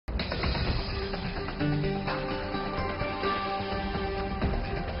On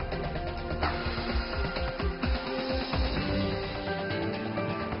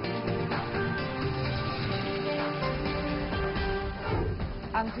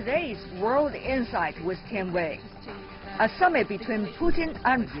today's World Insight with Tian Wei, a summit between Putin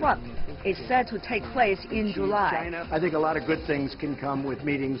and Trump is set to take place in July. I think a lot of good things can come with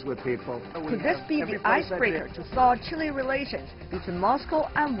meetings with people. Could this be the icebreaker to thaw chilly relations between Moscow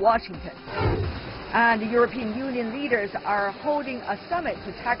and Washington? And the European Union leaders are holding a summit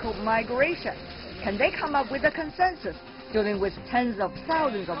to tackle migration. Can they come up with a consensus dealing with tens of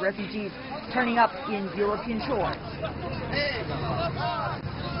thousands of refugees turning up in European shores?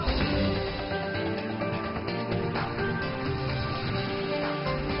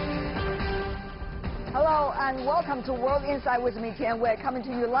 Hello and welcome to World Insight with me, Tian Wei, coming to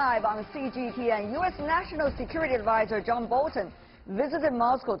you live on CGTN. U.S. National Security Advisor John Bolton visited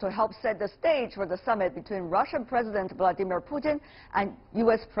Moscow to help set the stage for the summit between Russian President Vladimir Putin and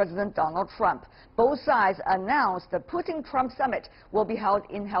U.S. President Donald Trump. Both sides announced the Putin-Trump summit will be held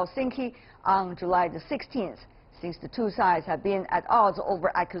in Helsinki on July the 16th. Since the two sides have been at odds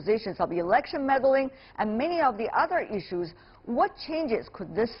over accusations of election meddling and many of the other issues, what changes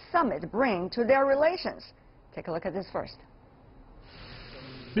could this summit bring to their relations? Take a look at this first.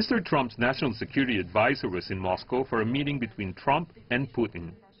 Mr. Trump's national security advisor was in Moscow for a meeting between Trump and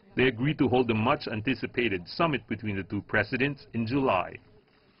Putin. They agreed to hold the much-anticipated summit between the two presidents in July.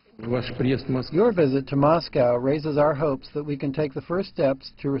 Your visit to Moscow raises our hopes that we can take the first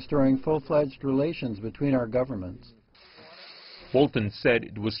steps to restoring full-fledged relations between our governments. Bolton said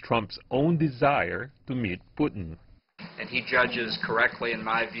it was Trump's own desire to meet Putin. And he judges correctly, in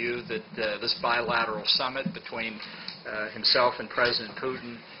my view, that this bilateral summit between himself and President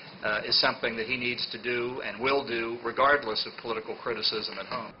Putin is something that he needs to do and will do regardless of political criticism at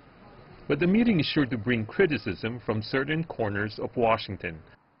home. But the meeting is sure to bring criticism from certain corners of Washington.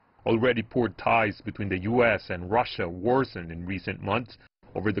 Already poor ties between the U.S. and Russia worsened in recent months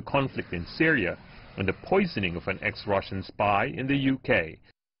over the conflict in Syria and the poisoning of an ex-Russian spy in the UK.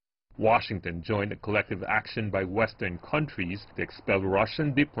 Washington joined a collective action by Western countries to expel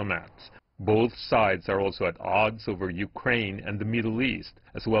Russian diplomats. Both sides are also at odds over Ukraine and the Middle East,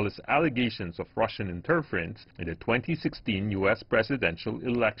 as well as allegations of Russian interference in the 2016 U.S. presidential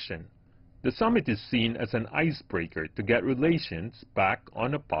election. The summit is seen as an icebreaker to get relations back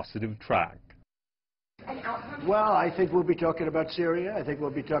on a positive track. Well, I think we'll be talking about Syria. I think we'll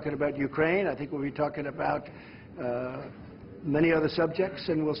be talking about Ukraine. I think we'll be talking about many other subjects,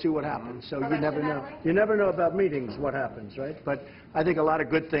 and we'll see what happens. So you never know. You never know about meetings what happens, right? But I think a lot of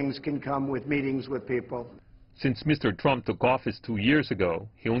good things can come with meetings with people. Since Mr. Trump took office 2 years ago,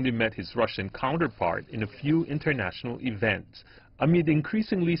 he only met his Russian counterpart in a few international events. Amid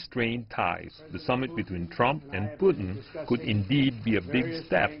increasingly strained ties, the summit between Trump and Putin could indeed be a big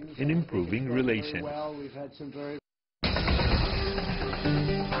step in improving relations.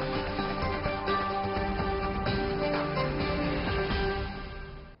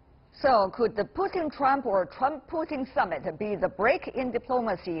 So could the Putin-Trump or Trump-Putin summit be the break in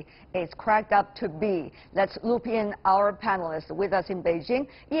diplomacy it's cracked up to be? Let's loop in our panelists. With us in Beijing,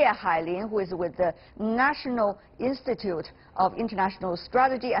 Ye Hailin, who is with the National Institute of International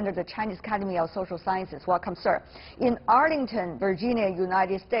Strategy under the Chinese Academy of Social Sciences. Welcome, sir. In Arlington, Virginia,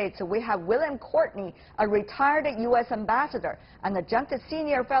 United States, we have William Courtney, a retired U.S. ambassador and adjunct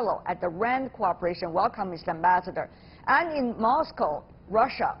senior fellow at the RAND Cooperation. Welcome, Mr. Ambassador. And in Moscow,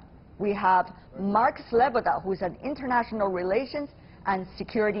 Russia, we have Mark Sleboda, who is an international relations and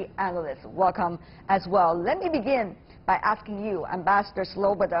security analyst. Welcome as well. Let me begin by asking you, Ambassador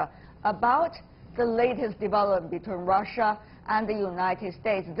Sleboda, about the latest development between Russia and the United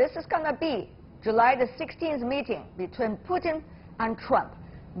States. This is going to be July the 16th meeting between Putin and Trump.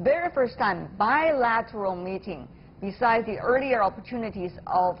 Very first time bilateral meeting, besides the earlier opportunities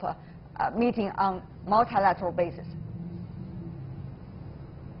of meeting on multilateral basis.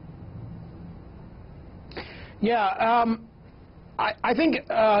 Yeah, I think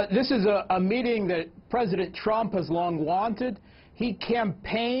this is a meeting that President Trump has long wanted. He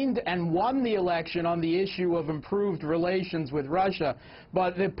campaigned and won the election on the issue of improved relations with Russia,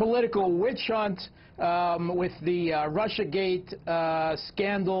 but the political witch hunt with the Russiagate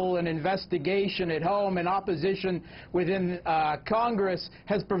scandal and investigation at home and opposition within Congress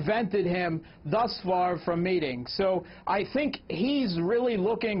has prevented him thus far from meeting. So I think he's really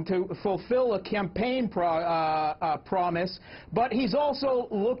looking to fulfill a campaign promise, but he's also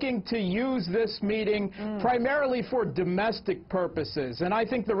looking to use this meeting primarily for domestic purposes. purposes. And I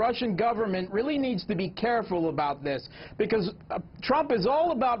think the Russian government really needs to be careful about this, because Trump is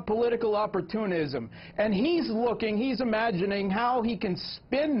all about political opportunism. And he's imagining how he can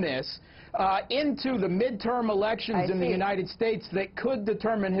spin this into the midterm elections in the United States that could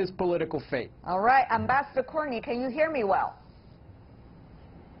determine his political fate. All right, Ambassador Courtney, can you hear me well?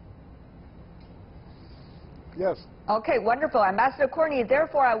 Yes. Okay, wonderful. Ambassador Courtney,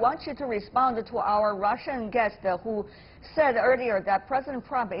 therefore, I want you to respond to our Russian guest who said earlier that President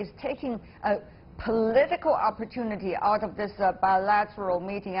Trump is taking a political opportunity out of this bilateral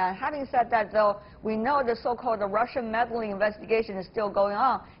meeting. And having said that, though, we know the so-called Russian meddling investigation is still going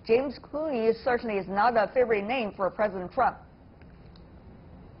on. James Comey certainly is not a favorite name for President Trump.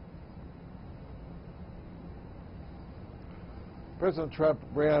 President Trump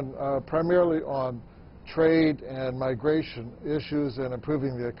ran primarily on trade and migration issues and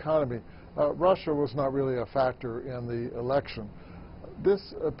improving the economy. Russia was not really a factor in the election.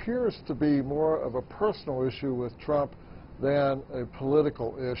 This appears to be more of a personal issue with Trump than a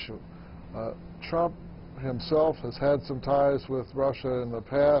political issue. Trump himself has had some ties with Russia in the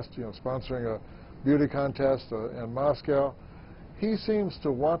past, sponsoring a beauty contest in Moscow. He seems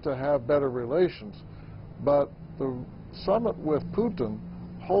to want to have better relations, but the summit with Putin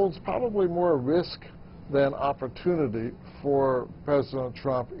holds probably more risk than opportunity for President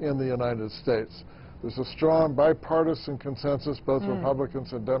Trump in the United States. There's a strong bipartisan consensus, both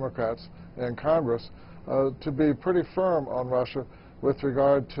Republicans and Democrats in Congress, to be pretty firm on Russia with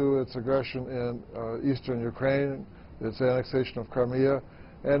regard to its aggression in eastern Ukraine, its annexation of Crimea,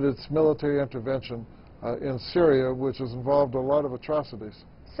 and its military intervention in Syria, which has involved a lot of atrocities.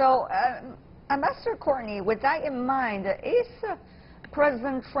 So, Ambassador Courtney, with that in mind, is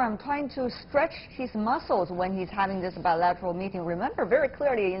President Trump trying to stretch his muscles when he's having this bilateral meeting? Remember very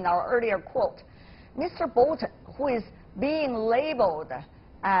clearly in our earlier quote, Mr. Bolton, who is being labeled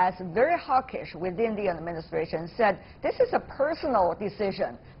as very hawkish within the administration, said this is a personal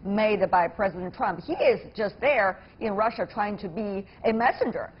decision made by President Trump. He is just there in Russia trying to be a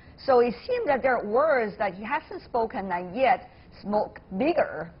messenger. So it seems that there are words that he hasn't spoken and yet smoke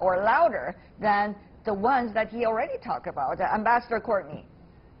bigger or louder than the ones that he already talked about. Ambassador Courtney.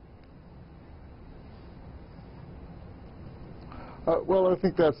 Well, I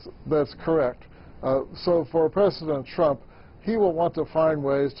think that's correct. So for President Trump, he will want to find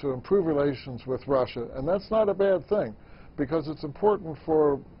ways to improve relations with Russia, and that's not a bad thing, because it's important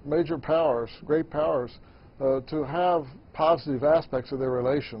for major powers, great powers, to have positive aspects of their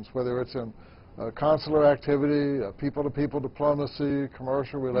relations, whether it's in consular activity, people-to-people diplomacy,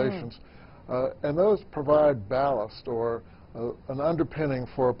 commercial relations, and those provide ballast or an underpinning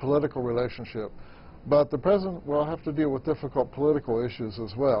for a political relationship. But the president will have to deal with difficult political issues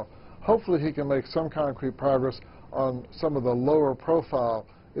as well. Hopefully he can make some concrete progress on some of the lower profile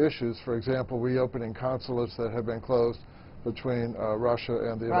issues, for example, reopening consulates that have been closed between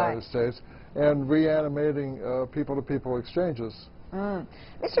Russia and the United States, and reanimating people-to-people exchanges.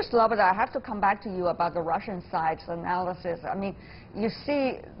 Mr. Sloboda, I have to come back to you about the Russian side's analysis. I mean, you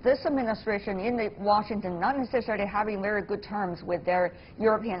see this administration in Washington not necessarily having very good terms with their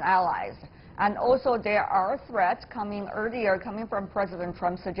European allies. And also there are threats coming from President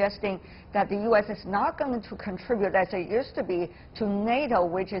Trump suggesting that the U.S. is not going to contribute as it used to be to NATO,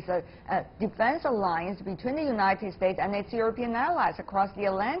 which is a defense alliance between the United States and its European allies across the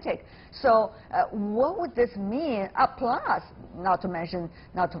Atlantic. So what would this mean? Plus, not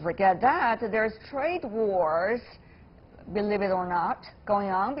to forget that there's trade wars, believe it or not, going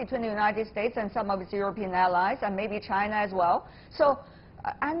on between the United States and some of its European allies, and maybe China as well. So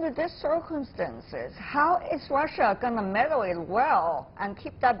under these circumstances, how is Russia going to meddle it well and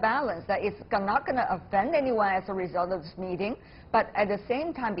keep that balance, that it's not going to offend anyone as a result of this meeting, but at the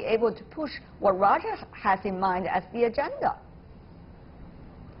same time be able to push what Russia has in mind as the agenda?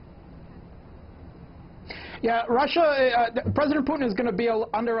 Yeah, President Putin is going to be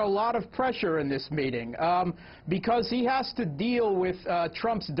under a lot of pressure in this meeting because he has to deal with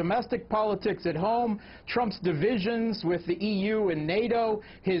Trump's domestic politics at home, Trump's divisions with the EU and NATO,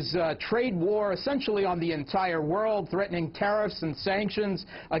 his trade war essentially on the entire world, threatening tariffs and sanctions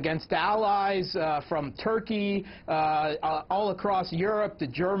against allies from Turkey all across Europe to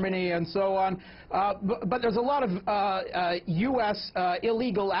Germany and so on. But there's a lot of U.S.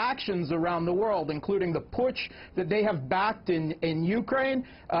 illegal actions around the world, including the push putsch that they have backed in Ukraine,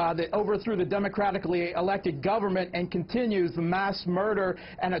 that overthrew the democratically elected government and continues the mass murder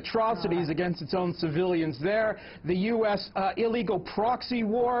and atrocities against its own civilians there, the U.S. Illegal proxy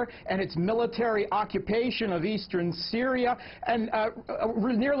war and its military occupation of eastern Syria, and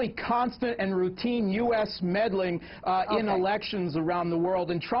nearly constant and routine U.S. meddling in elections around the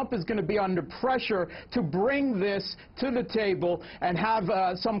world. And Trump is going to be under pressure to bring this to the table and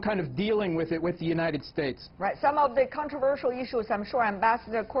have some kind of dealing with it with the United States. Right. Some of the controversial issues, I'm sure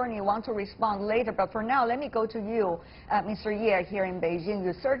Ambassador Courtney wants to respond later, but for now, let me go to you, Mr. Ye, here in Beijing.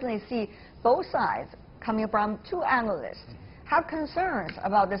 You certainly see both sides coming from two analysts have concerns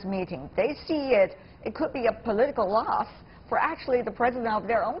about this meeting. They see it could be a political loss for actually the president of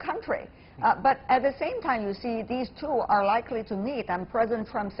their own country. But at the same time, you see these two are likely to meet, and President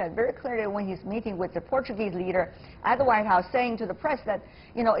Trump said very clearly when he's meeting with the Portuguese leader at the White House, saying to the press that,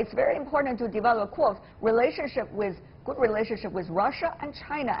 you know, it's very important to develop, quote, good relationship with Russia and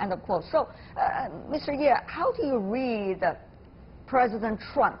China, end of quote. So, Mr. Ye, how do you read President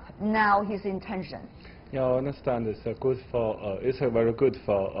Trump now, his intention? Yeah, I understand it's very good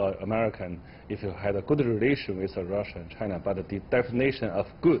for American if you had a good relation with Russia and China, but the definition of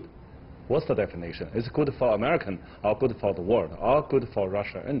good, what's the definition? Is it good for American or good for the world or good for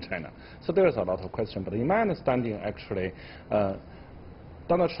Russia and China? So there's a lot of questions, but in my understanding, actually,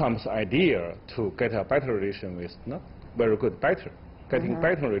 Donald Trump's idea to get a better relation with, not very good, better, getting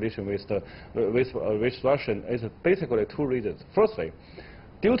better relation with Russia is basically two reasons. Firstly,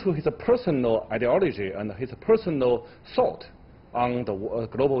 due to his personal ideology and his personal thought on the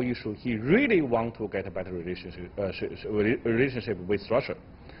global issue, he really wants to get a better relationship with Russia.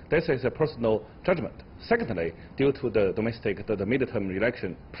 This is a personal judgment. Secondly, due to the domestic, the midterm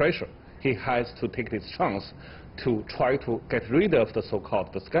election pressure, he has to take this chance to try to get rid of the so-called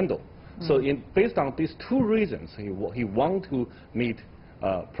scandal. So based on these two reasons, he wants to meet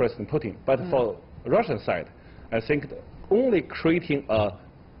President Putin. But for Russian side, I think only creating a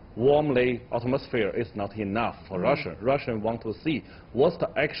warmly atmosphere is not enough for Russia. Russians want to see what the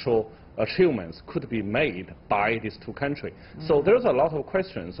actual achievements could be made by these two countries. So there's a lot of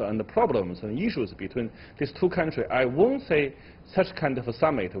questions and problems and issues between these two countries. I won't say such kind of a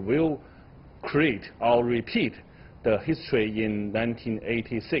summit will create or repeat the history in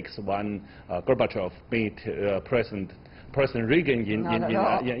 1986 when Gorbachev met President Reagan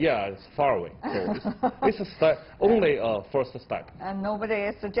it's far away. So it's only a first step. And nobody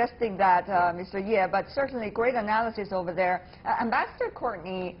is suggesting that, Mr. Ye, but certainly great analysis over there. Ambassador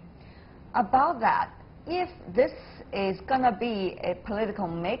Courtney, about that, if this is going to be a political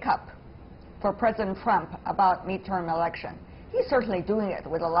makeup for President Trump about midterm election, he's certainly doing it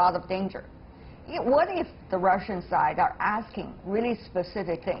with a lot of danger. What if the Russian side are asking really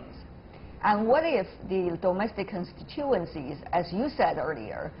specific things? And what if the domestic constituencies, as you said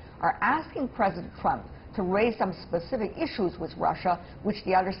earlier, are asking President Trump to raise some specific issues with Russia, which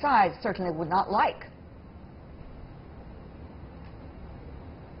the other side certainly would not like?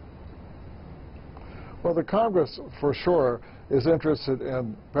 Well, the Congress, for sure, is interested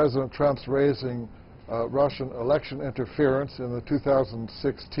in President Trump's raising Russian election interference in the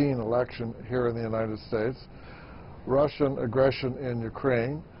 2016 election here in the United States, Russian aggression in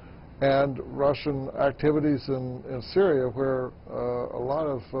Ukraine, and Russian activities in Syria, where a lot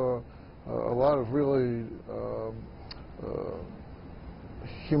of really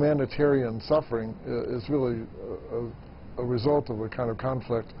humanitarian suffering is really a result of the kind of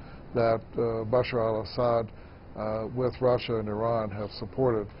conflict that Bashar al-Assad with Russia and Iran have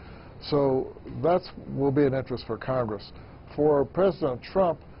supported. So that will be an interest for Congress. For President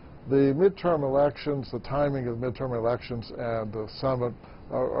Trump, the midterm elections, the timing of midterm elections and the summit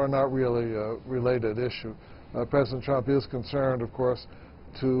are not really a related issue. President Trump is concerned, of course,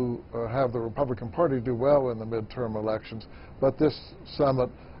 to have the Republican Party do well in the midterm elections, but this summit,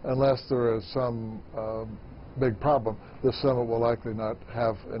 unless there is some big problem, this summit will likely not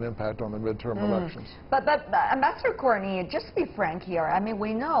have an impact on the midterm elections. But Ambassador Courtney, just to be frank here, I mean,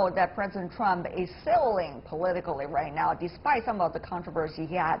 we know that President Trump is sailing politically right now, despite some of the controversy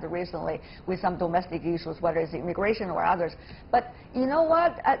he had recently with some domestic issues, whether it's immigration or others. But you know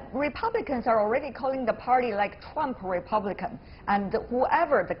what? Republicans are already calling the party like Trump Republican. And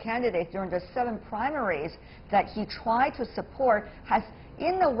whoever the candidate during the 7 primaries that he tried to support has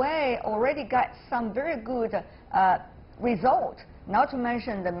in a way already got some very good result, not to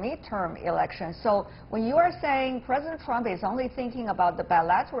mention the midterm election. So when you are saying President Trump is only thinking about the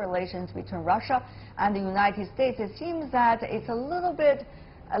bilateral relations between Russia and the United States, it seems that it's a little bit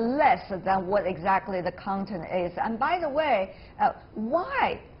less than what exactly the content is. And by the way,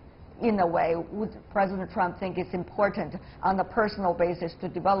 why in a way, would President Trump think it's important on a personal basis to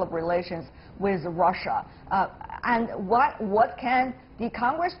develop relations with Russia? And what can the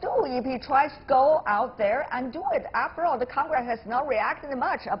Congress do if he tries to go out there and do it? After all, the Congress has not reacted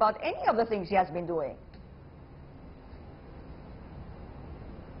much about any of the things he has been doing.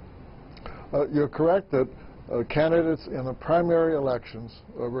 You're correct that candidates in the primary elections,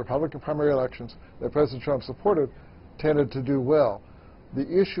 Republican primary elections, that President Trump supported, tended to do well.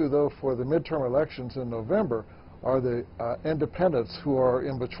 The issue, though, for the midterm elections in November are the independents who are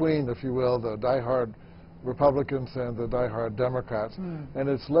in between, if you will, the diehard Republicans and the diehard Democrats. And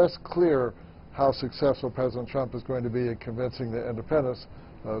it's less clear how successful President Trump is going to be in convincing the independents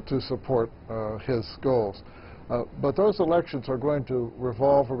to support his goals. But those elections are going to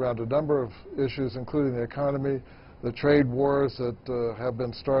revolve around a number of issues, including the economy, the trade wars that have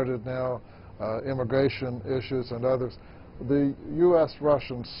been started now, immigration issues, and others. The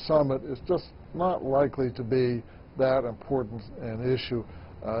U.S.-Russian summit is just not likely to be that important an issue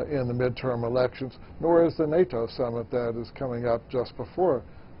in the midterm elections, nor is the NATO summit that is coming up just before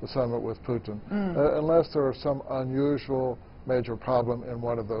the summit with Putin, unless there are some unusual major problem in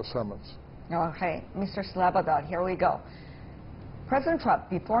one of those summits. Okay, Mr. Slabodot, here we go. President Trump,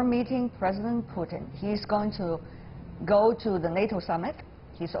 before meeting President Putin, he's going to go to the NATO summit.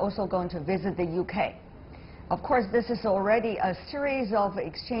 He's also going to visit the UK. Of course, this is already a series of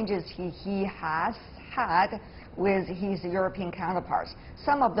exchanges he has had with his European counterparts.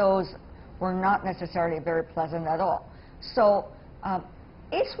 Some of those were not necessarily very pleasant at all. So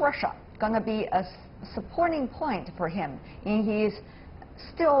is Russia going to be a supporting point for him in his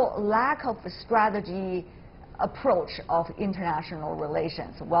still lack of strategy approach of international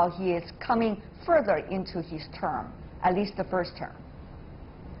relations while he is coming further into his term, at least the first term?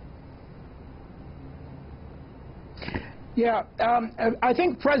 Yeah, I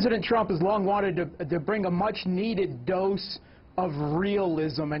think President Trump has long wanted to bring a much-needed dose of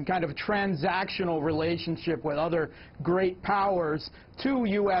realism and kind of transactional relationship with other great powers to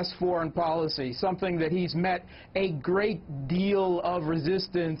U.S. foreign policy, something that he's met a great deal of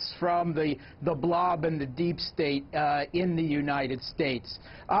resistance from the blob and the deep state in the United States,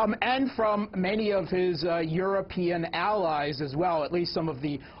 and from many of his European allies as well, at least some of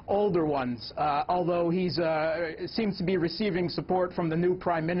the older ones, although he's seems to be receiving support from the new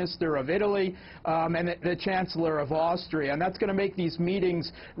Prime Minister of Italy and the Chancellor of Austria, and that's going to make these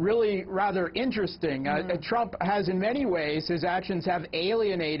meetings really rather interesting. Trump has, in many ways, his actions have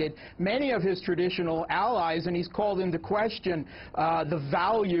alienated many of his traditional allies, and he's called into question the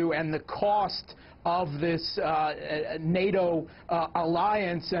value and the cost of this NATO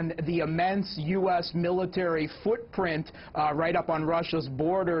alliance and the immense U.S. military footprint right up on Russia's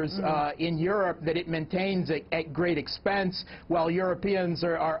borders in Europe that it maintains at great expense, while Europeans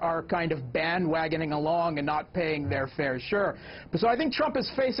are kind of bandwagoning along and not paying their fair share. So I think Trump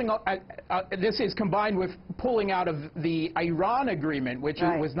is facing, this is combined with pulling out of the Iran agreement, which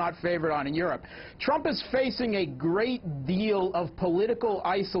was not favored on in Europe. Trump is facing a great deal of political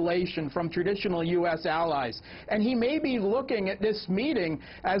isolation from traditional U.S. allies, and he may be looking at this meeting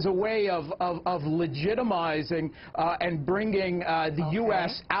as a way of legitimizing and bringing the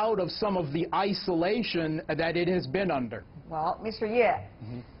U.S. out of some of the isolation that it has been under. Well, Mr.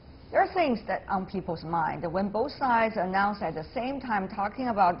 Ye, there are things that on people's mind. When both sides announce at the same time talking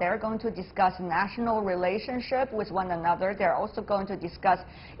about they're going to discuss national relationship with one another, they're also going to discuss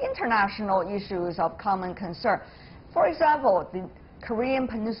international issues of common concern. For example, the Korean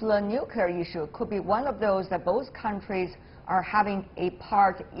Peninsula nuclear issue could be one of those that both countries are having a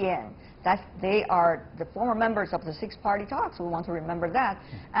part in. That they are the former members of the six-party talks. We want to remember that.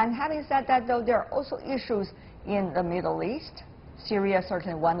 And having said that, though, there are also issues in the Middle East. Syria is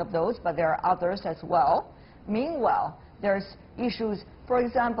certainly one of those, but there are others as well. Meanwhile, there's issues. For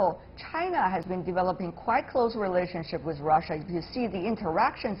example, China has been developing quite close relationship with Russia. If you see the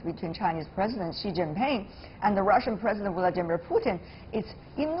interactions between Chinese President Xi Jinping and the Russian President Vladimir Putin, it's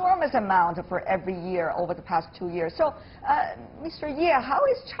enormous amount for every year over the past 2 years. So, Mr. Ye, how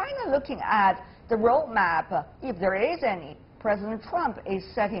is China looking at the roadmap, if there is any, President Trump is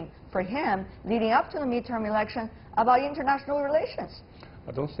setting for him leading up to the midterm election about international relations?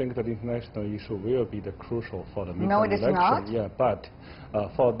 I don't think that international issue will be the crucial for the midterm election. No, it is not? Yeah, but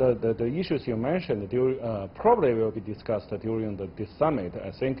for the issues you mentioned, probably will be discussed during this summit.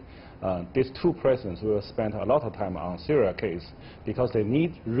 I think these two presidents will spend a lot of time on Syria case because they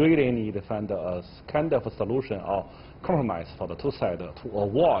really need to find a kind of a solution or compromise for the two sides to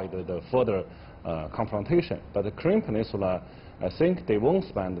avoid the further confrontation. But the Korean Peninsula, I think they won't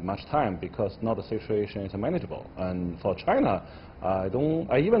spend much time because now the situation is manageable. And for China,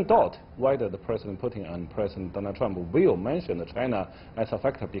 I even doubt whether the President Putin and President Donald Trump will mention China as a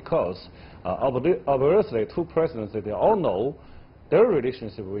factor, because obviously two presidents, they all know their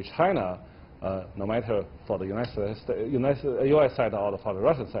relationship with China, no matter for the U.S. side or for the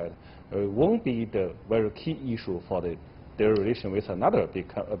Russian side, won't be the very key issue for their relation with another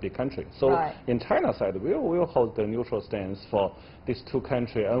big country. So right. in China's side, we will hold the neutral stance for these two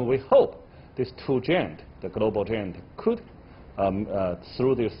countries, and we hope these two giants, the global giant, could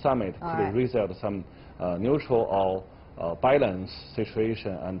through this summit could result some neutral or balanced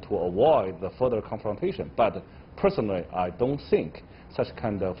situation and to avoid the further confrontation. But personally, I don't think such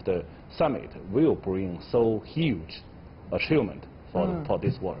kind of the summit will bring so huge achievement for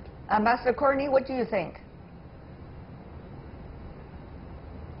this world. Ambassador Courtney, what do you think?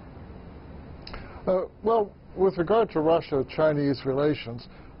 Well, with regard to Russia-Chinese relations,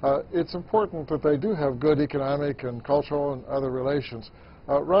 it's important that they do have good economic and cultural and other relations.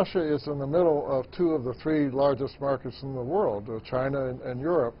 Russia is in the middle of two of the three largest markets in the world, China and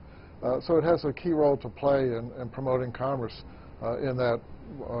Europe, so it has a key role to play in promoting commerce in that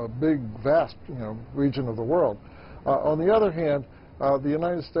big, vast region of the world. On the other hand, the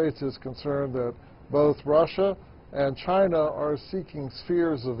United States is concerned that both Russia and China are seeking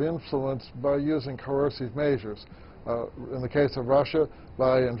spheres of influence by using coercive measures. In the case of Russia,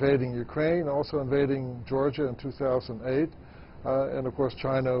 by invading Ukraine, also invading Georgia in 2008, and of course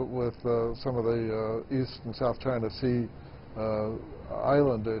China with some of the East and South China Sea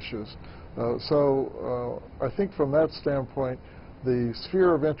island issues. So I think from that standpoint, the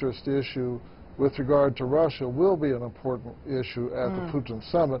sphere of interest issue with regard to Russia will be an important issue at the Putin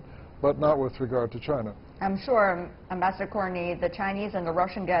summit, but not with regard to China. I'm sure, Ambassador Courtney, the Chinese and the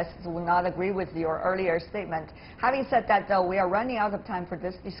Russian guests will not agree with your earlier statement. Having said that, though, we are running out of time for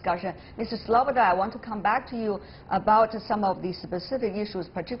this discussion. Mr. Sloboda, I want to come back to you about some of the specific issues,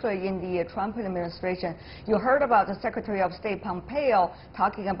 particularly in the Trump administration. You heard about the Secretary of State Pompeo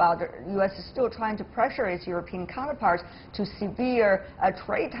talking about the U.S. is still trying to pressure its European counterparts to severe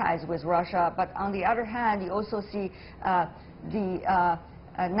trade ties with Russia. But on the other hand, you also see the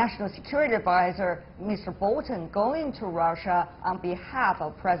National Security Advisor, Mr. Bolton, going to Russia on behalf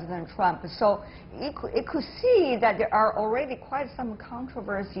of President Trump. So it could see that there are already quite some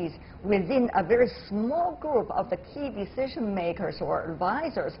controversies within a very small group of the key decision makers or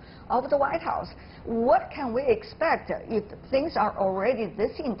advisors of the White House. What can we expect if things are already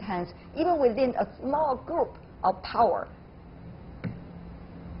this intense, even within a small group of power?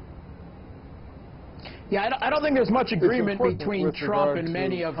 Yeah, I don't think there's much agreement between Trump and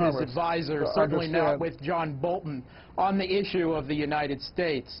many of his advisors, certainly not with John Bolton, on the issue of the United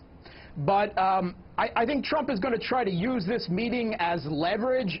States. But I think Trump is going to try to use this meeting as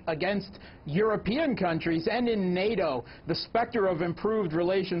leverage against European countries and in NATO. The specter of improved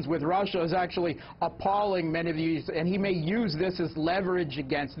relations with Russia is actually appalling many of these, and he may use this as leverage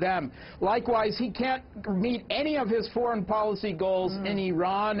against them. Likewise, he can't meet any of his foreign policy goals in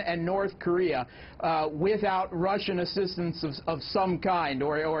Iran and North Korea without Russian assistance of some kind,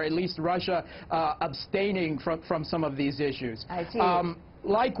 or at least Russia abstaining from some of these issues. I see.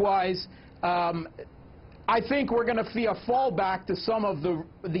 Likewise, I think we're going to see a fallback to some of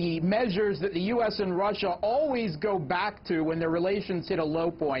the measures that the U.S. and Russia always go back to when their relations hit a low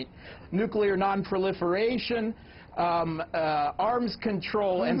point. Nuclear non-proliferation, arms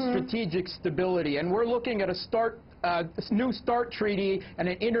control, and strategic stability. And we're looking at a new START treaty and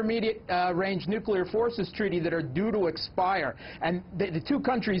an intermediate range nuclear forces treaty that are due to expire. And the two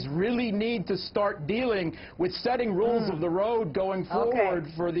countries really need to start dealing with setting rules of the road going forward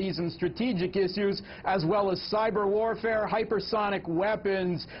for these and strategic issues, as well as cyber warfare, hypersonic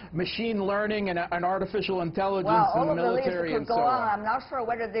weapons, machine learning, and artificial intelligence in the military, and so on. I'm not sure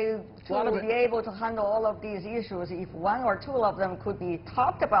whether they will be able to handle all of these issues. If one or two of them could be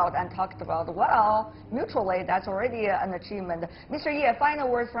talked about, well, mutually, that's already an achievement. Mr. Ye, a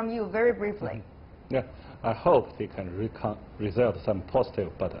final word from you, very briefly. Yeah, I hope they can result some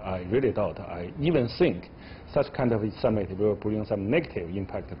positive, but I really doubt. I even think such kind of a summit will bring some negative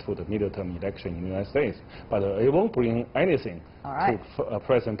impact to the midterm election in the United States, but it won't bring anything to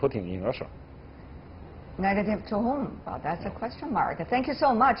President Putin in Russia. Negative to whom? Well, that's a question mark. Thank you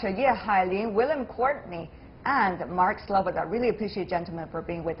so much, Ye Hailin, William Courtney, and Mark Sloboda. Really appreciate, gentlemen, for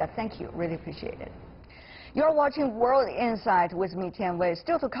being with us. Thank you. Really appreciate it. You're watching World Insight with me, Tian Wei.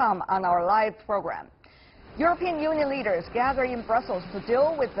 Still to come on our live program. European Union leaders gather in Brussels to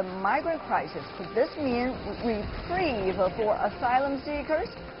deal with the migrant crisis. Could this mean reprieve for asylum seekers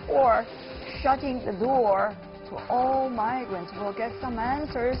or shutting the door to all migrants? We'll get some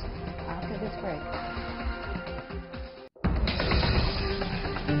answers after this break.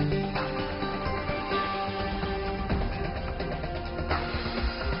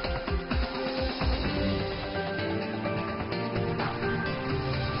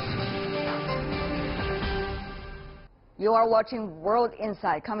 You are watching World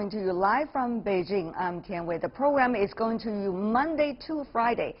Insight, coming to you live from Beijing. I'm Tian Wei. The program is going to you Monday to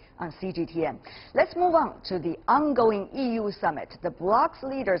Friday on CGTN. Let's move on to the ongoing EU summit. The bloc's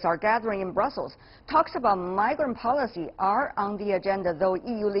leaders are gathering in Brussels. Talks about migrant policy are on the agenda, though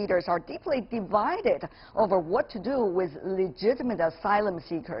EU leaders are deeply divided over what to do with legitimate asylum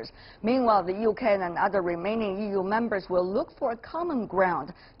seekers. Meanwhile, the UK and other remaining EU members will look for a common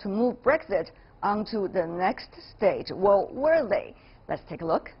ground to move Brexit onto the next stage. Well, were they? Let's take a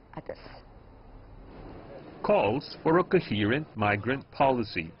look at this. Calls for a coherent migrant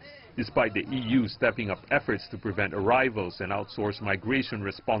policy. Despite the EU stepping up efforts to prevent arrivals and outsource migration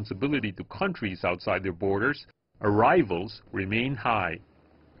responsibility to countries outside their borders, arrivals remain high.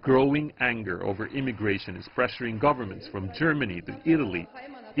 Growing anger over immigration is pressuring governments from Germany to Italy.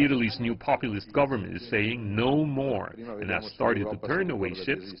 Italy's new populist government is saying no more and has started to turn away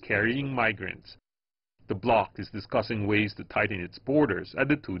ships carrying migrants. The bloc is discussing ways to tighten its borders at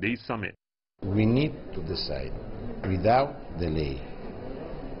the two-day summit. We need to decide without delay.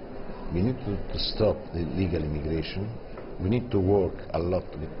 We need to stop the illegal immigration. We need to work a lot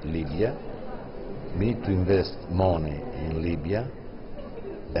with Libya. We need to invest money in Libya.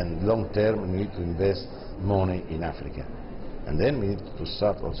 And long term, we need to invest money in Africa. And then we need to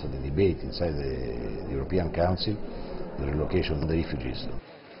start also the debate inside the European Council, the relocation of the refugees.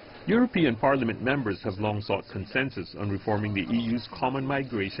 European Parliament members have long sought consensus on reforming the EU's common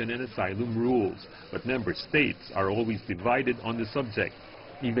migration and asylum rules, but member states are always divided on the subject.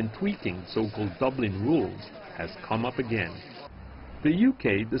 Even tweaking so-called Dublin rules has come up again. The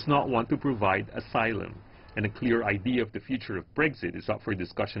UK does not want to provide asylum, and a clear idea of the future of Brexit is up for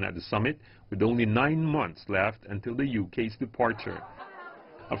discussion at the summit, with only 9 months left until the UK's departure.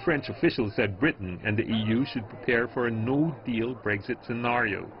 A French official said Britain and the EU should prepare for a no-deal Brexit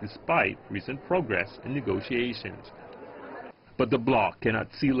scenario, despite recent progress in negotiations. But the bloc cannot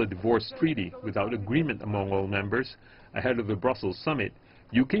seal a divorce treaty without agreement among all members. Ahead of the Brussels summit,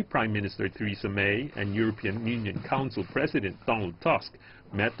 UK Prime Minister Theresa May and European Union Council President Donald Tusk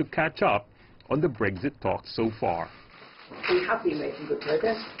met to catch up on the Brexit talks so far. We have been making good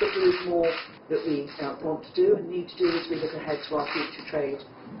progress, but there is more that we want to do and need to do as we look ahead to our future trade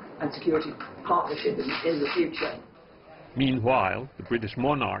and security partnership in the future. Meanwhile, the British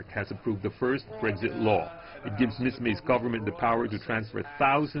monarch has approved the first Brexit law. It gives Ms May's government the power to transfer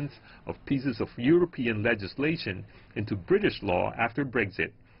thousands of pieces of European legislation into British law after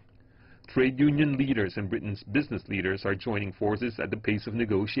Brexit. Trade union leaders and Britain's business leaders are joining forces at the pace of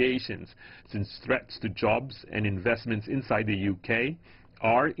negotiations, since threats to jobs and investments inside the UK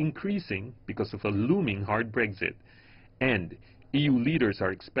are increasing because of a looming hard Brexit. And EU leaders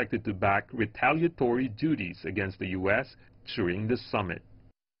are expected to back retaliatory duties against the US during the summit.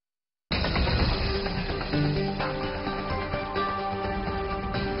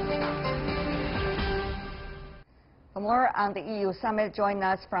 For more on the EU summit, join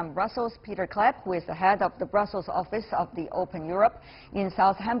us from Brussels, Peter Klepp, who is the head of the Brussels office of the Open Europe. In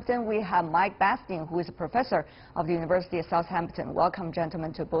Southampton, we have Mike Bastian, who is a professor of the University of Southampton. Welcome,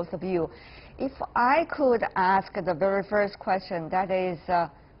 gentlemen, to both of you. If I could ask the very first question, that is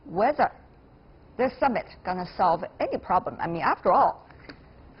whether this summit going to solve any problem. I mean, after all,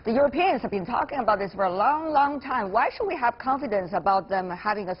 the Europeans have been talking about this for a long, long time. Why should we have confidence about them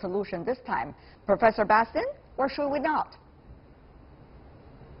having a solution this time? Professor Bastian? Or should we not?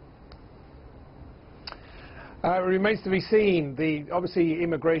 It remains to be seen. Obviously,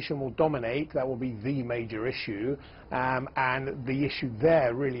 immigration will dominate. That will be the major issue. And the issue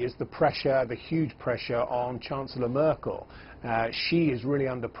there really is the pressure, the huge pressure on Chancellor Merkel. She is really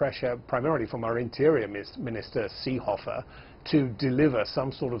under pressure, primarily from our Interior Minister, Seehofer, to deliver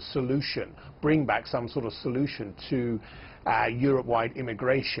some sort of solution, bring back some sort of solution to Europe-wide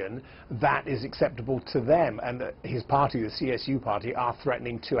immigration that is acceptable to them. And his party, the CSU party, are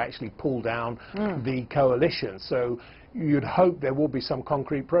threatening to actually pull down the coalition. So you'd hope there will be some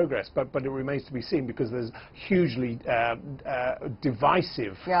concrete progress, but it remains to be seen, because there's hugely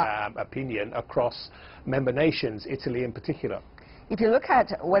divisive opinion across member nations, Italy in particular. If you look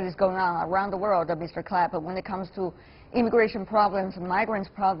at what is going on around the world, Mr. Clapp, when it comes to immigration problems and migrants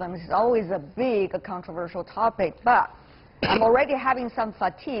problems, it's always a big controversial topic. But I'm already having some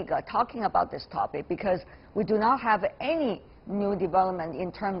fatigue talking about this topic, because we do not have any new development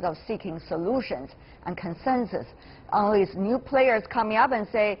in terms of seeking solutions and consensus. Only new players coming up and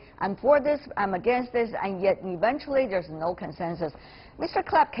say, I'm for this, I'm against this, and yet eventually there's no consensus. Mr.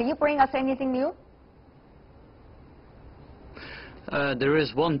 Clapp, can you bring us anything new? There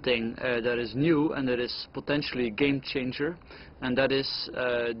is one thing that is new and that is potentially a game changer, and that is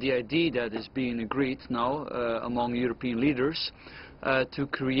the idea that is being agreed now among European leaders to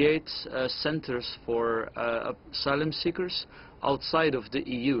create centers for asylum seekers outside of the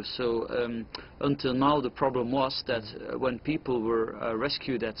EU. So until now the problem was that when people were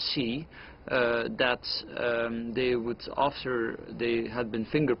rescued at sea, that they would, after they had been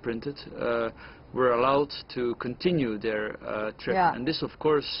fingerprinted, were allowed to continue their trip. Yeah. And this, of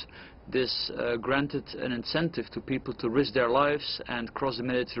course, granted an incentive to people to risk their lives and cross the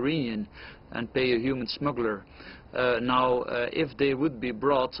Mediterranean and pay a human smuggler. Now, if they would be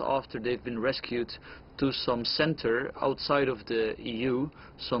brought after they've been rescued to some center outside of the EU,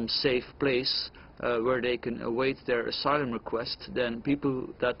 some safe place where they can await their asylum request, then people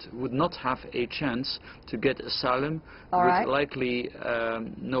that would not have a chance to get asylum would likely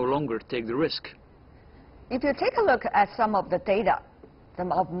no longer take the risk. If you take a look at some of the data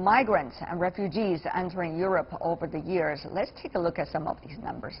of migrants and refugees entering Europe over the years, let's take a look at some of these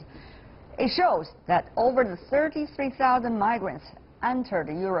numbers. It shows that over the 33,000 migrants entered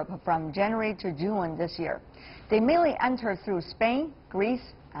Europe from January to June this year. They mainly entered through Spain,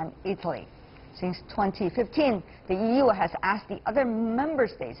 Greece, and Italy. Since 2015, the EU has asked the other member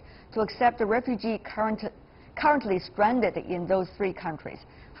states to accept the refugee currently stranded in those three countries.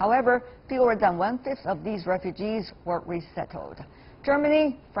 However, fewer than 1/5 of these refugees were resettled.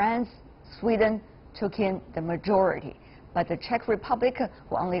 Germany, France, Sweden took in the majority, but the Czech Republic,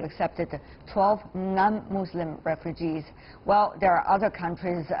 who only accepted 12 non-Muslim refugees. Well, there are other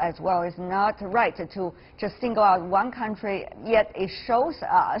countries as well. It's not right to just single out one country, yet it shows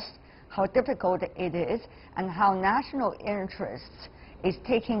us how difficult it is and how national interests is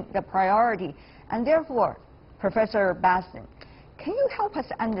taking the priority. And therefore, Professor Bastin, can you help us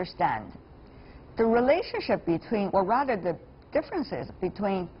understand the relationship between, or rather the differences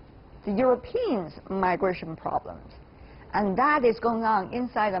between the Europeans' migration problems and that is going on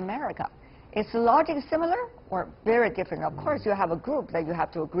inside America? Is the logic similar or very different? Of course, you have a group that you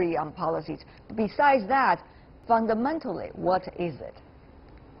have to agree on policies. Besides that, fundamentally, what is it?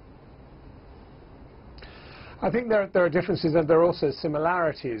 I think there are differences and there are also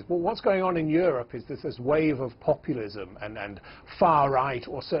similarities. Well, what's going on in Europe is there's this wave of populism and far-right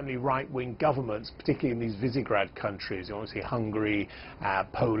or certainly right-wing governments, particularly in these Visegrad countries, you obviously Hungary,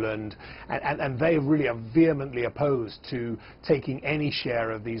 Poland, and they really are vehemently opposed to taking any share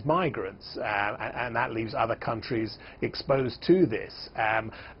of these migrants, and that leaves other countries exposed to this.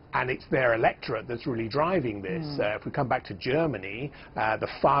 And it's their electorate that's really driving this. If we come back to Germany, the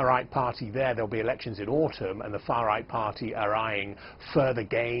far-right party there'll be elections in autumn, and the far-right party are eyeing further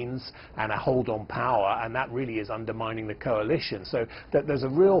gains and a hold on power, and that really is undermining the coalition. So that there's a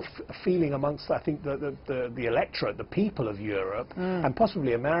real feeling amongst, I think, the electorate, the people of Europe, and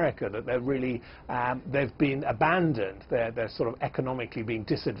possibly America, that they're really, they've been abandoned. They're sort of economically being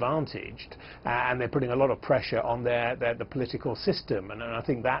disadvantaged, and they're putting a lot of pressure on the political system. And I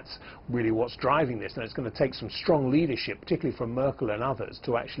think that's really what's driving this, and it's going to take some strong leadership, particularly from Merkel and others,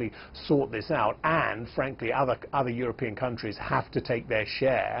 to actually sort this out. And frankly, other European countries have to take their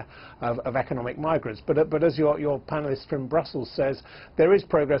share of economic migrants. But as your panelist from Brussels says, there is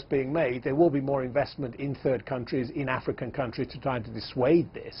progress being made. There will be more investment in third countries, in African countries, to try to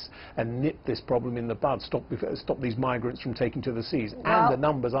dissuade this and nip this problem in the bud, stop these migrants from taking to the seas. Well, and the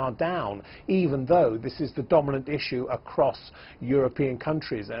numbers are down, even though this is the dominant issue across European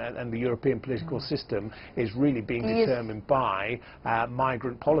countries. And the European political system is really being determined by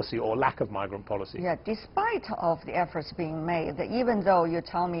migrant policy or lack of migrant policy. Yeah, despite of the efforts being made, even though you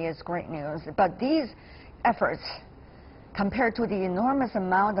tell me it's great news, but these efforts, compared to the enormous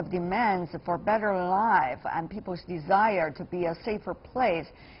amount of demands for better life and people's desire to be a safer place,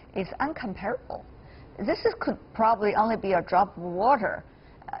 is uncomparable. Could probably only be a drop of water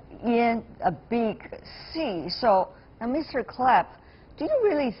in a big sea. So, now, Mr. Klepp, do you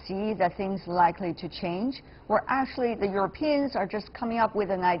really see that things likely to change, where actually the Europeans are just coming up with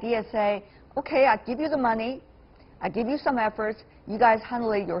an idea, say, okay, I give you the money, I give you some efforts, you guys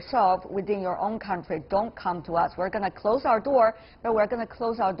handle it yourself within your own country, don't come to us. We're going to close our door, but we're going to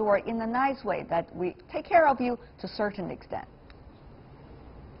close our door in a nice way, that we take care of you to a certain extent.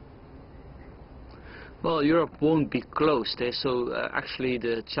 Well, Europe won't be closed, so actually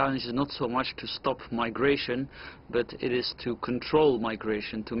the challenge is not so much to stop migration, but it is to control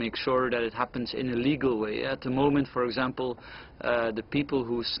migration, to make sure that it happens in a legal way. At the moment, for example, the people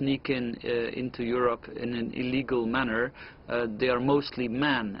who sneak into Europe in an illegal manner, they are mostly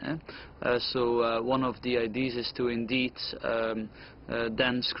men. So one of the ideas is to indeed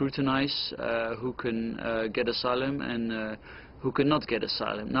then scrutinize who can get asylum and who cannot get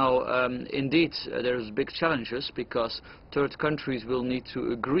asylum. Now, indeed, there's big challenges because third countries will need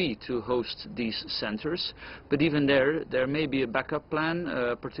to agree to host these centers. But even there may be a backup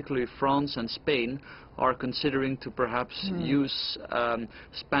plan. Particularly France and Spain are considering to perhaps use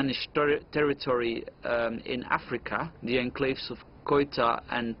Spanish territory in Africa, the enclaves of Ceuta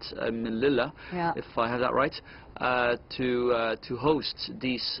and Melilla, if I have that right, to host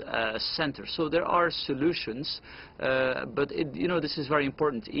these centers. So there are solutions, but this is very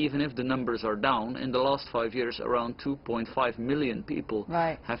important. Even if the numbers are down, in the last 5 years around 2.5 million people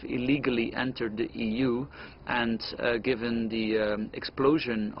have illegally entered the EU, and given the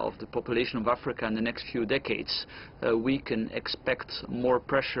explosion of the population of Africa in the next few decades, we can expect more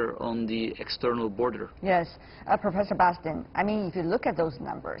pressure on the external border. Yes, Professor Bastian, I mean, if you look at those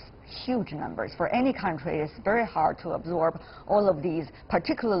numbers, huge numbers, for any country it's very hard to absorb all of these,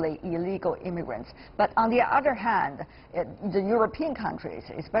 particularly illegal immigrants. But on the other hand, the European countries,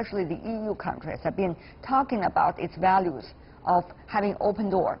 especially the EU countries, have been talking about its values of having open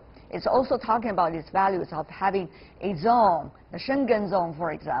door. It's also talking about its values of having a zone, the Schengen zone,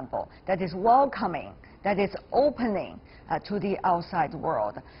 for example, that is welcoming, that is opening to the outside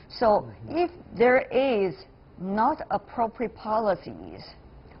world. So if there is not appropriate policies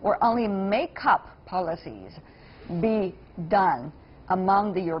or only make-up policies be done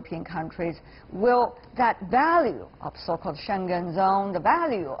among the European countries, will that value of so-called Schengen zone, the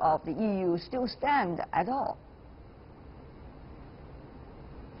value of the EU, still stand at all?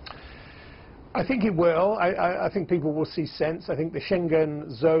 I think it will. I think people will see sense. I think the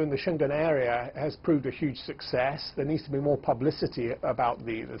Schengen zone, the Schengen area has proved a huge success. There needs to be more publicity about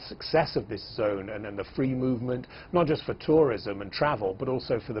the success of this zone and the free movement, not just for tourism and travel, but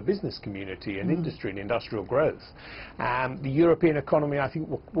also for the business community and industry and industrial growth. The European economy, I think,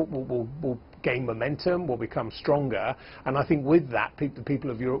 will gain momentum, will become stronger, and I think with that the people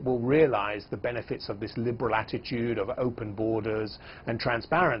of Europe will realize the benefits of this liberal attitude of open borders and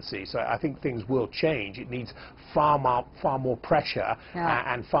transparency. So I think things will change. It needs far more pressure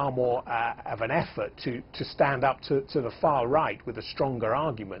and far more of an effort to stand up to the far right with a stronger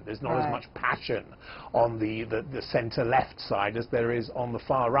argument. There's not as much passion on the centre-left side as there is on the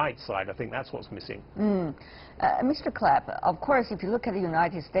far right side. I think that's what's missing. Mr. Clapp, of course, if you look at the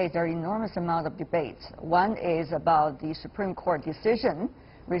United States, there are enormous amount of debates. One is about the Supreme Court decision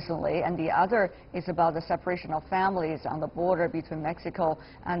recently, and the other is about the separation of families on the border between Mexico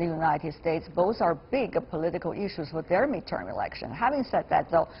and the United States. Both are big political issues for their midterm election. Having said that,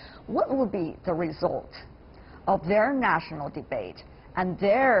 though, what would be the result of their national debate and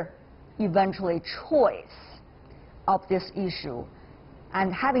their eventually choice of this issue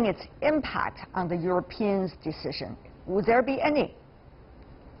and having its impact on the Europeans' decision? Would there be any?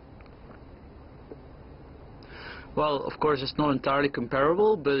 Well, of course, it's not entirely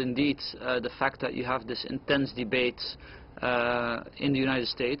comparable, but indeed, the fact that you have this intense debate in the United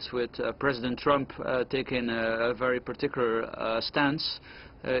States with President Trump taking a very particular stance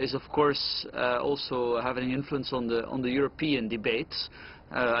is, of course, also having an influence on the European debates.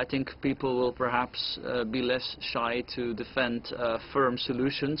 I think people will perhaps be less shy to defend firm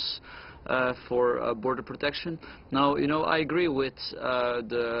solutions for border protection. Now, I agree with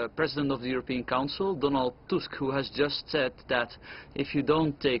the President of the European Council, Donald Tusk, who has just said that if you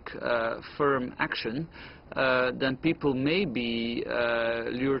don't take firm action, then people may be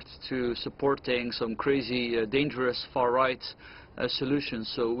lured to supporting some crazy, dangerous far-right solutions.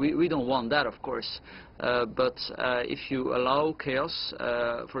 So we don't want that, of course. But if you allow chaos,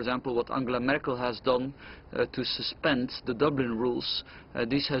 for example, what Angela Merkel has done to suspend the Dublin rules,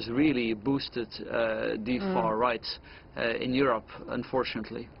 this has really boosted the far right in Europe,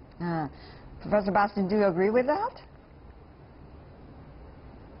 unfortunately. Professor Bastian, do you agree with that?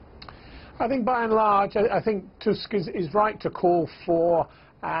 I think by and large, I think Tusk is right to call for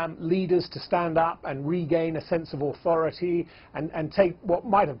leaders to stand up and regain a sense of authority and take what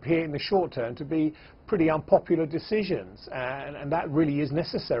might appear in the short term to be pretty unpopular decisions, and that really is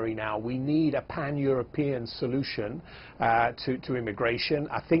necessary now. We need a pan-European solution to immigration.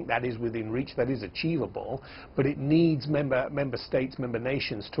 I think that is within reach, that is achievable, but it needs member states, member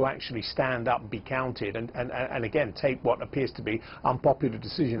nations to actually stand up, be counted, and again take what appears to be unpopular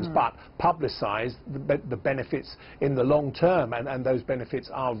decisions, but publicize the benefits in the long term, and those benefits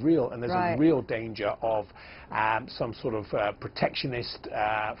are real, and there's a real danger of some sort of protectionist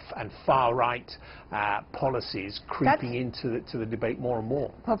and far-right policies creeping into the debate more and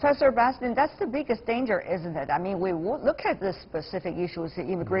more. Professor Bastian, that's the biggest danger, isn't it? I mean, we look at the specific issues, the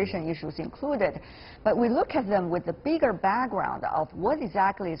immigration issues included, but we look at them with the bigger background of what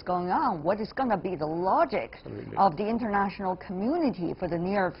exactly is going on, what is going to be the logic of the international community for the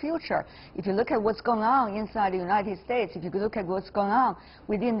near future. If you look at what's going on inside the United States, if you look at what's going on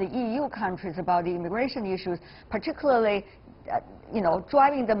within the EU countries about the immigration issues, particularly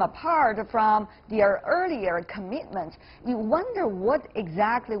driving them apart from their earlier commitments, you wonder what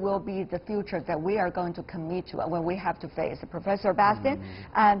exactly will be the future that we are going to commit to when we have to face. Professor Bastian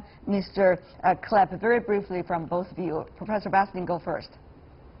and Mr. Klepp, very briefly from both of you. Professor Bastian, go first.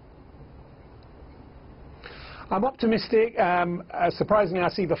 I'm optimistic. Surprisingly, I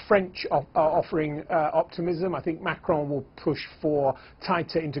see the French offering optimism. I think Macron will push for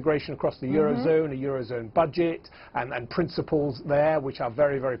tighter integration across the Eurozone, a Eurozone budget, and principles there, which are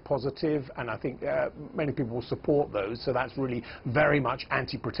very, very positive. And I think many people will support those. So that's really very much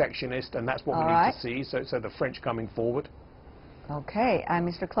anti-protectionist, and that's what we need to see. So the French coming forward. Okay. And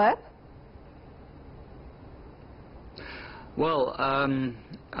Mr. Klepp? Well,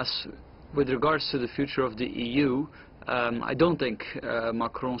 with regards to the future of the EU, I don't think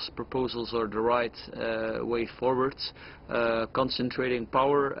Macron's proposals are the right way forward. Concentrating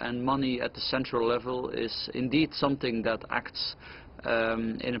power and money at the central level is indeed something that acts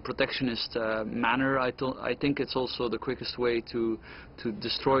in a protectionist manner. I think it's also the quickest way to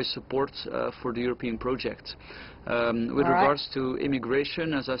destroy support for the European project. With regards to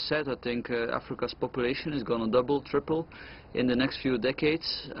immigration, as I said, I think Africa's population is going to double, triple in the next few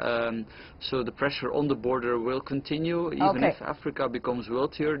decades. So the pressure on the border will continue. Even if Africa becomes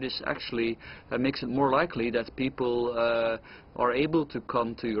wealthier, this actually makes it more likely that people are able to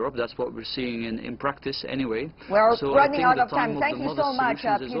come to Europe. That's what we're seeing in practice anyway. We're running out of time. Thank you so much,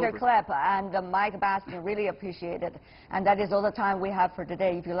 Peter Klepp and Mike Bastian. Really appreciate it. And that is all the time we have for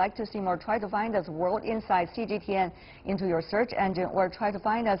today. If you'd like to see more, try to find us World Insight CGTN into your search engine, or try to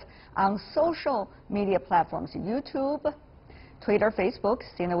find us on social media platforms, YouTube, Twitter, Facebook,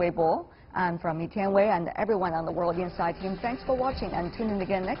 Sina Weibo. And from me, Tian Wei, and everyone on the World Insight team, thanks for watching, and tune in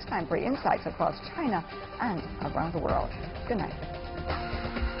again next time for insights across China and around the world. Good night.